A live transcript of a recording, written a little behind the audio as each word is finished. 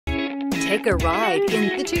Take a ride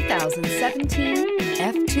in the 2017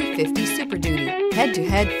 F-250 Super Duty.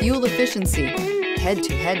 Head-to-head fuel efficiency,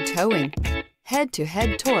 head-to-head towing,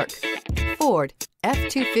 head-to-head torque. Ford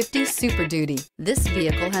F-250 Super Duty. This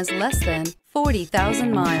vehicle has less than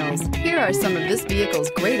 40,000 miles. Here are some of this vehicle's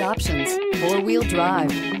great options: four-wheel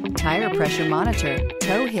drive, tire pressure monitor,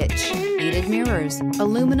 tow hitch, heated mirrors,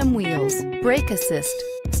 aluminum wheels, brake assist,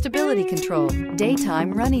 stability control,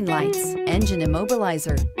 daytime running lights, engine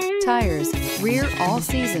immobilizer, tires, rear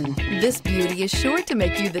all-season. This beauty is sure to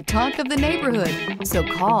make you the talk of the neighborhood. So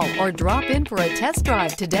call or drop in for a test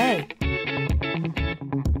drive today.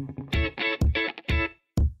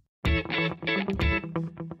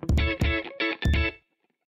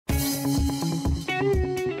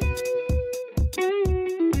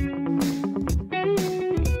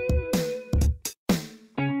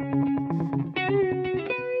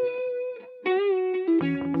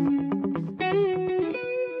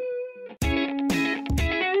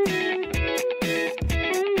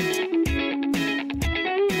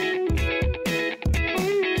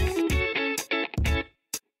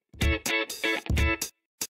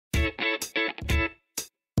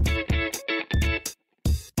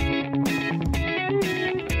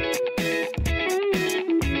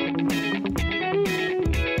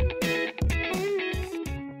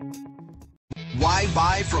 Why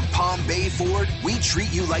buy from Palm Bay Ford? We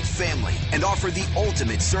treat you like family and offer the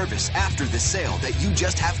ultimate service after the sale that you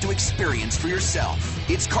just have to experience for yourself.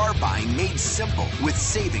 It's car buying made simple with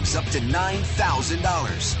savings up to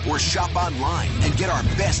 $9,000. Or shop online and get our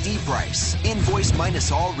best e-price. Invoice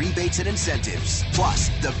minus all rebates and incentives. Plus,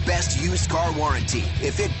 the best used car warranty.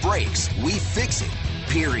 If it breaks, we fix it.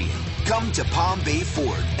 Period. Come to Palm Bay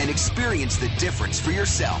Ford and experience the difference for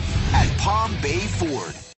yourself at Palm Bay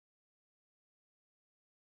Ford.